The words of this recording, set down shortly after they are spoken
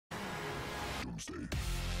Doomsday.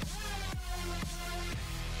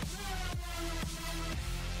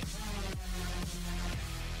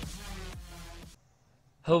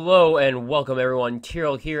 Hello and welcome everyone,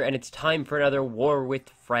 Tyrael here, and it's time for another War with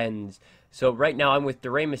Friends. So right now I'm with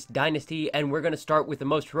Doremus Dynasty, and we're going to start with the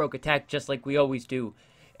most heroic attack just like we always do.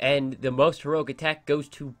 And the most heroic attack goes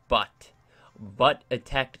to Butt. Butt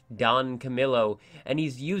attacked Don Camillo, and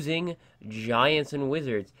he's using Giants and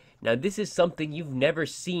Wizards. Now this is something you've never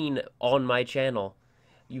seen on my channel.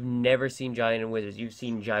 You've never seen Giant and Wizards. You've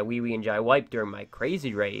seen Jai Wee and Jai Wipe during my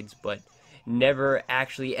crazy raids, but never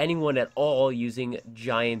actually anyone at all using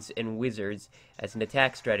Giants and Wizards as an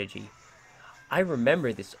attack strategy. I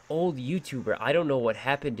remember this old YouTuber, I don't know what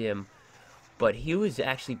happened to him, but he was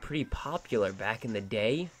actually pretty popular back in the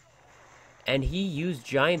day, and he used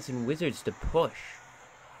Giants and Wizards to push.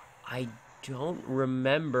 I don't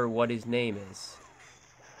remember what his name is,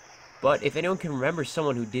 but if anyone can remember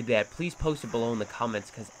someone who did that, please post it below in the comments,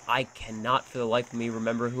 because I cannot for the life of me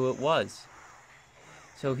remember who it was.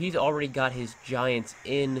 So he's already got his Giants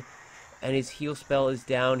in, and his heal spell is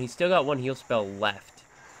down. He's still got one heal spell left.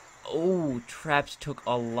 Oh, Traps took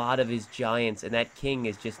a lot of his Giants, and that king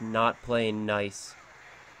is just not playing nice.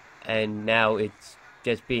 And now it's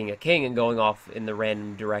just being a king and going off in the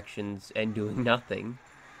random directions and doing nothing.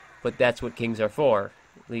 But that's what kings are for.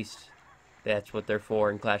 At least that's what they're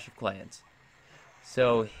for in Clash of Clans.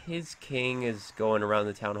 So his king is going around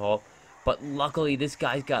the town hall. But luckily, this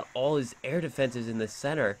guy's got all his air defenses in the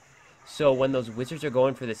center. So when those wizards are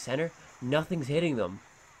going for the center, nothing's hitting them.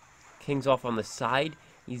 King's off on the side.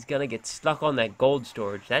 He's going to get stuck on that gold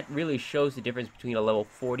storage. That really shows the difference between a level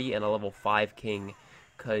 40 and a level 5 king.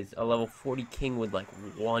 Because a level 40 king would like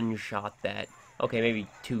one-shot that. Okay, maybe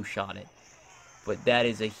two-shot it. But that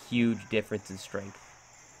is a huge difference in strength.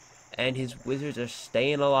 And his wizards are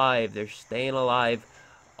staying alive. They're staying alive.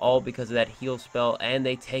 All because of that heal spell, and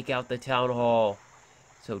they take out the Town Hall.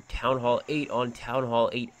 So Town Hall 8 on Town Hall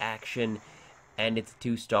 8 action, and it's a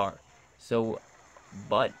 2-star. So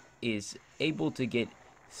Butt is able to get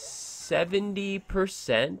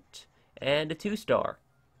 70% and a 2-star.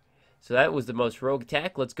 So that was the most heroic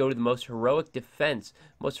attack. Let's go to the most heroic defense.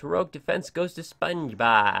 Most heroic defense goes to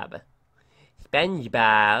SpongeBob.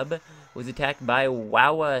 SpongeBob was attacked by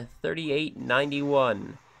Wawa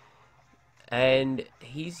 3891. And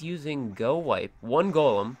he's using Go Wipe. One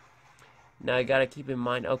Golem. Now I gotta keep in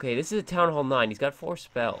mind, okay, this is a Town Hall 9. He's got 4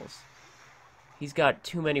 spells. He's got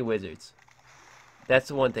too many wizards. That's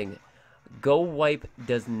the one thing. Go Wipe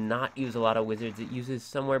does not use a lot of wizards. It uses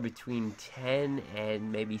somewhere between 10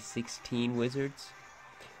 and maybe 16 wizards,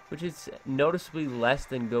 which is noticeably less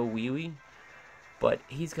than Go Wee Wee. But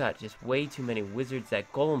he's got just way too many wizards.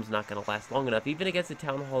 That Golem's not going to last long enough. Even against the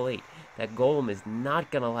Town Hall 8, that Golem is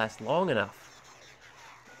not going to last long enough.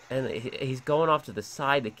 And he's going off to the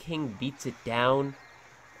side. The king beats it down.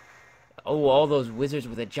 Oh, all those wizards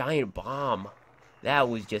with a giant bomb. That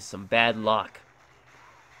was just some bad luck.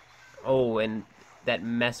 Oh, and that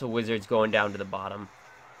mess of wizards going down to the bottom.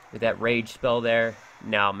 With that rage spell there.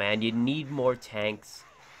 No, man, you need more tanks.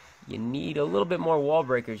 You need a little bit more wall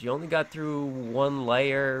breakers. You only got through one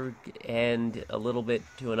layer and a little bit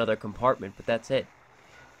to another compartment, but that's it.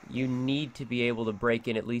 You need to be able to break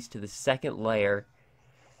in at least to the second layer,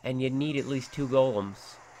 and you need at least 2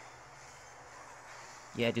 golems.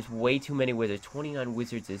 Yeah, just way too many wizards. 29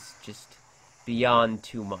 wizards is just beyond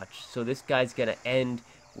too much. So this guy's going to end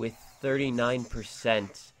with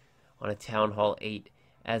 39% on a Town Hall 8.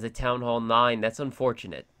 As a Town Hall 9, that's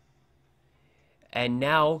unfortunate. And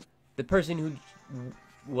now, the person who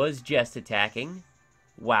was just attacking,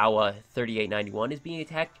 Wawa 3891, is being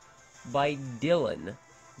attacked by Dylan.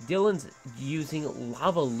 Dylan's using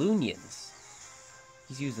Lavahound.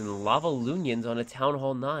 He's using Lavahound on a Town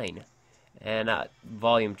Hall 9. And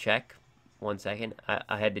volume check. 1 second.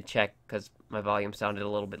 I had to check because my volume sounded a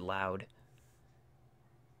little bit loud.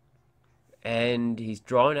 And he's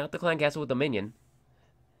drawing out the clan castle with a minion.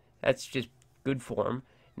 That's just good form.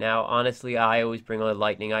 Now, honestly, I always bring a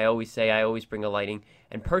lightning. I always say I always bring a lightning.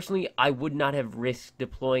 And personally, I would not have risked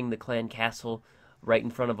deploying the clan castle right in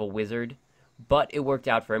front of a wizard. But it worked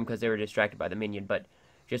out for him because they were distracted by the minion. But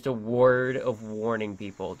just a word of warning,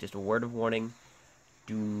 people. Just a word of warning.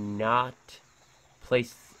 Do not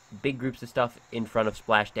place big groups of stuff in front of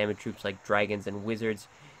splash damage troops like dragons and wizards.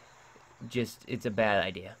 Just, it's a bad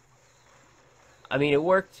idea. I mean, it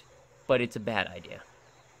worked, but it's a bad idea.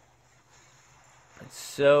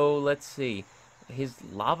 So, let's see. His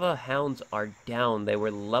Lavahounds are down. They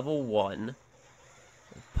were level 1.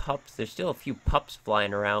 Pups, there's still a few pups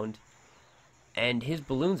flying around. And his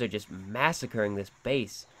balloons are just massacring this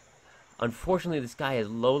base. Unfortunately, this guy has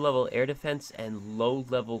low-level air defense and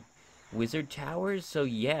low-level wizard towers, so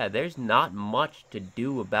yeah, there's not much to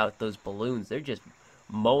do about those balloons. They're just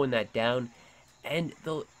mowing that down, and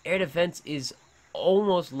the air defense is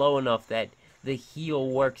almost low enough that the heal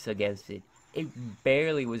works against it. It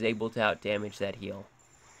barely was able to outdamage that heal.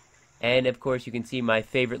 And of course you can see my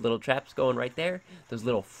favorite little traps going right there. Those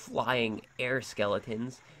little flying air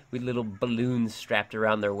skeletons with little balloons strapped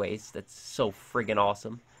around their waists. That's so friggin'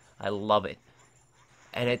 awesome. I love it.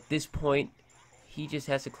 And at this point, he just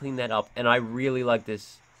has to clean that up. And I really like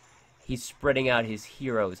this. He's spreading out his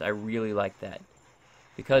heroes. I really like that.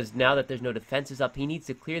 Because now that there's no defenses up, he needs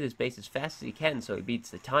to clear this base as fast as he can so he beats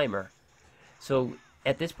the timer. So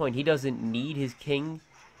at this point, he doesn't need his king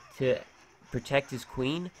to protect his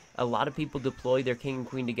queen. A lot of people deploy their king and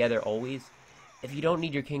queen together always. If you don't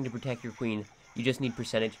need your king to protect your queen, you just need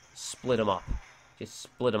percentage. Split them up. Just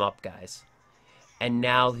split them up, guys. And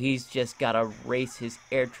now he's just got to race his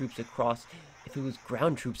air troops across. If it was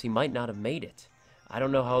ground troops, he might not have made it. I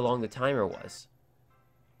don't know how long the timer was.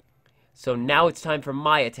 So now it's time for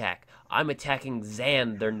my attack. I'm attacking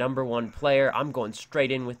Zan, their #1 player. I'm going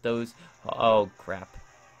straight in with those. Oh, crap.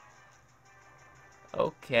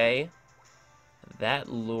 Okay. That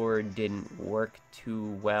lure didn't work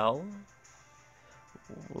too well.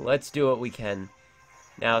 Let's do what we can.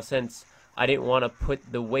 Now, since I didn't want to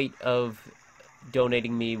put the weight of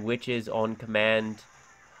donating me witches on command,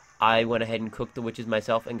 I went ahead and cooked the witches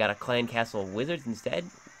myself and got a clan castle of wizards instead.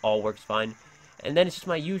 All works fine. And then it's just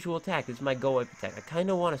my usual attack. This is my go wipe attack. I kind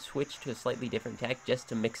of want to switch to a slightly different attack just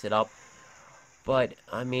to mix it up. But,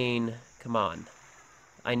 I mean, come on.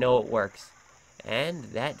 I know it works. And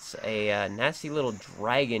that's a nasty little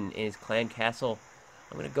dragon in his clan castle.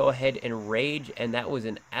 I'm going to go ahead and rage, and that was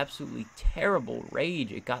an absolutely terrible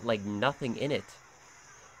rage. It got like nothing in it.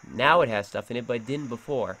 Now it has stuff in it, but it didn't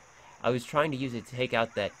before. I was trying to use it to take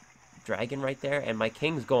out that dragon right there, and my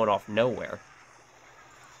king's going off nowhere.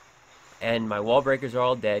 And my wall breakers are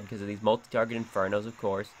all dead because of these multi-target infernos, of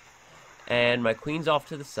course. And my queen's off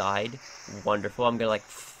to the side. Wonderful. I'm going to like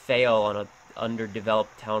fail on a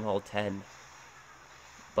underdeveloped Town Hall 10.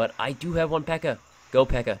 But I do have one P.E.K.K.A. Go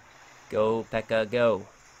P.E.K.K.A. Go P.E.K.K.A. go.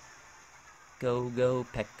 Go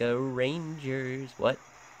P.E.K.K.A. Rangers. What?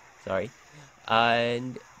 Sorry.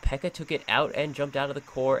 And P.E.K.K.A. took it out and jumped out of the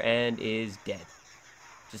core and is dead.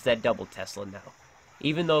 Just that double Tesla now.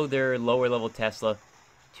 Even though they're lower level Tesla,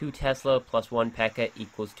 2 Tesla plus 1 P.E.K.K.A.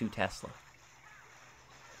 equals 2 Tesla.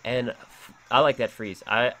 And I like that freeze.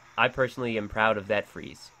 I personally am proud of that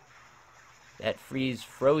freeze. That freeze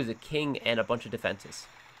froze a king and a bunch of defenses.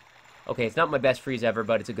 Okay, it's not my best freeze ever,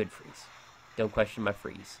 but it's a good freeze. Don't question my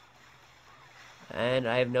freeze. And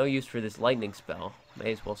I have no use for this lightning spell.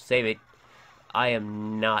 May as well save it. I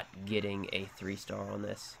am not getting a 3-star on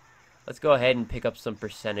this. Let's go ahead and pick up some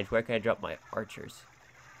percentage. Where can I drop my archers?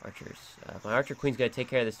 My archer queen's going to take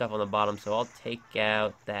care of the stuff on the bottom, so I'll take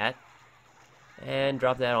out that. And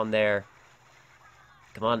drop that on there.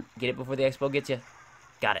 Come on, get it before the expo gets you.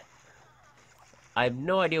 Got it. I have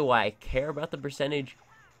no idea why I care about the percentage,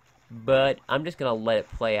 but I'm just going to let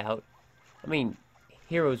it play out. I mean,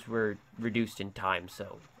 heroes were reduced in time,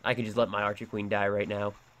 so I can just let my archer queen die right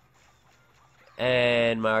now.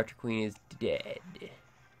 And my archer queen is dead.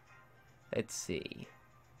 Let's see.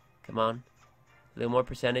 Come on. A little more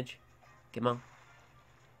percentage. Come on.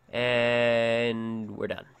 And we're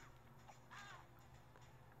done.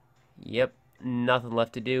 Yep, nothing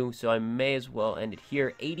left to do, so I may as well end it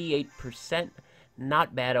here. 88%,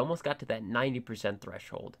 not bad. Almost got to that 90%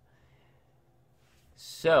 threshold.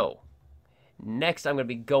 So, next I'm going to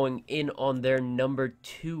be going in on their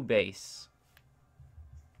 #2 base.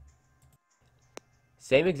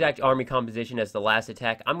 Same exact army composition as the last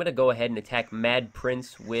attack. I'm going to go ahead and attack Mad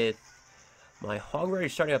Prince with my Hog Rider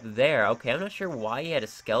starting up there. Okay, I'm not sure why he had a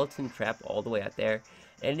skeleton trap all the way out there.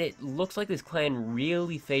 And it looks like this clan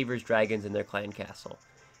really favors dragons in their clan castle.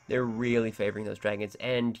 They're really favoring those dragons.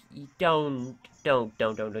 And you do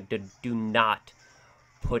not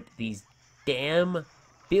put these damn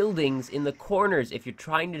buildings in the corners. If you're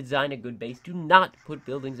trying to design a good base, do not put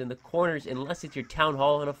buildings in the corners unless it's your town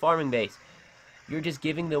hall and a farming base. You're just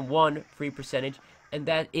giving them 1 free percentage, and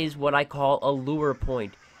that is what I call a lure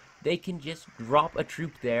point. They can just drop a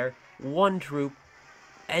troop there, 1 troop,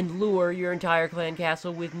 and lure your entire clan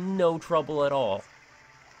castle with no trouble at all.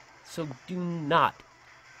 So do not,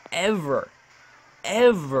 ever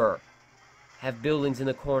have buildings in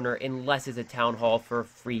the corner unless it's a town hall for a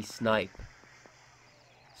free snipe.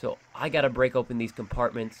 So I gotta break open these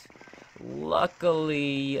compartments.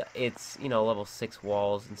 Luckily, it's, you know, level 6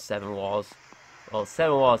 walls and 7 walls. Well,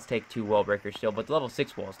 7 walls take 2 wall breakers still, but the level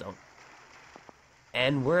 6 walls don't.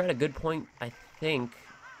 And we're at a good point, I think.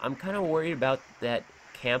 I'm kind of worried about that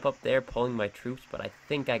camp up there pulling my troops, but I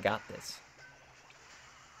think I got this.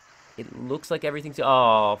 It looks like everything's...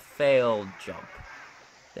 Oh, failed jump.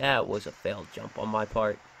 That was a failed jump on my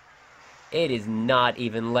part. It is not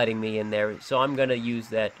even letting me in there, so I'm going to use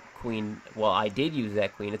that queen. Well, I did use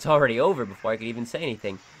that queen. It's already over before I could even say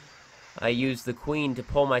anything. I used the queen to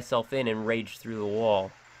pull myself in and rage through the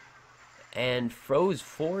wall. And froze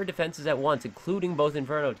 4 defenses at once, including both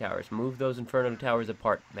Inferno Towers. Move those Inferno Towers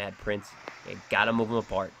apart, Mad Prince. You gotta move them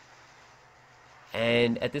apart.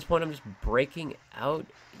 And at this point, I'm just breaking out.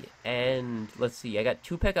 And let's see, I got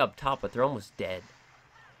 2 P.E.K.K.A up top, but they're almost dead.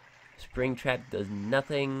 Spring Trap does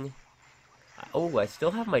nothing. Oh, I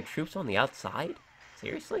still have my troops on the outside?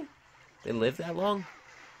 Seriously? They live that long?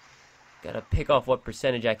 Gotta pick off what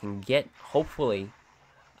percentage I can get. Hopefully,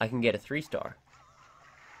 I can get a 3-star.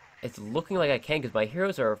 It's looking like I can because my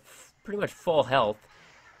heroes are pretty much full health.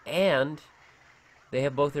 And they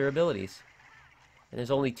have both their abilities. And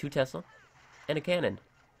there's only 2 Tesla and a cannon.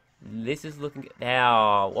 This is looking...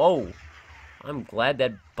 Now, whoa! I'm glad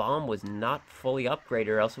that bomb was not fully upgraded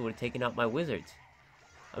or else it would have taken out my wizards.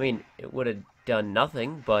 I mean, it would have done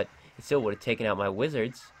nothing, but it still would have taken out my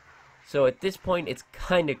wizards. So at this point, it's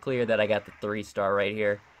kind of clear that I got the 3-star right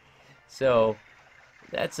here. So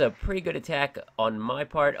that's a pretty good attack on my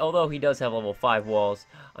part. Although he does have level 5 walls,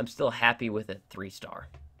 I'm still happy with a 3-star.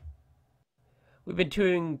 We've been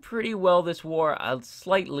doing pretty well this war. A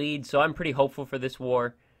slight lead, so I'm pretty hopeful for this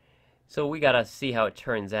war. So we gotta see how it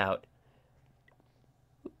turns out.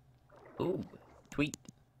 Ooh, tweet.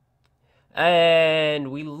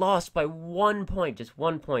 And we lost by 1 point, just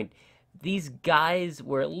 1 point. These guys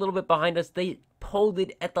were a little bit behind us. They pulled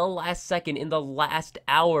it at the last second, in the last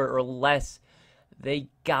hour or less. They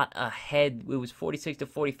got ahead. It was 46 to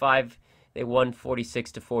 45. They won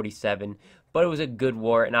 46 to 47. But it was a good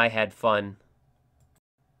war, and I had fun.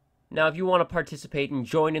 Now, if you want to participate and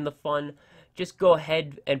join in the fun, just go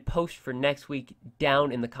ahead and post for next week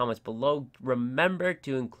down in the comments below. Remember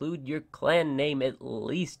to include your clan name at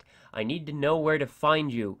least. I need to know where to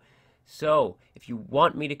find you. So, if you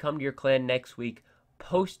want me to come to your clan next week,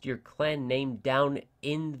 post your clan name down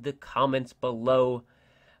in the comments below.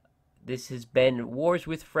 This has been Wars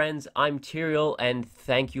with Friends. I'm Tyrael, and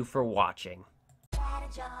thank you for watching.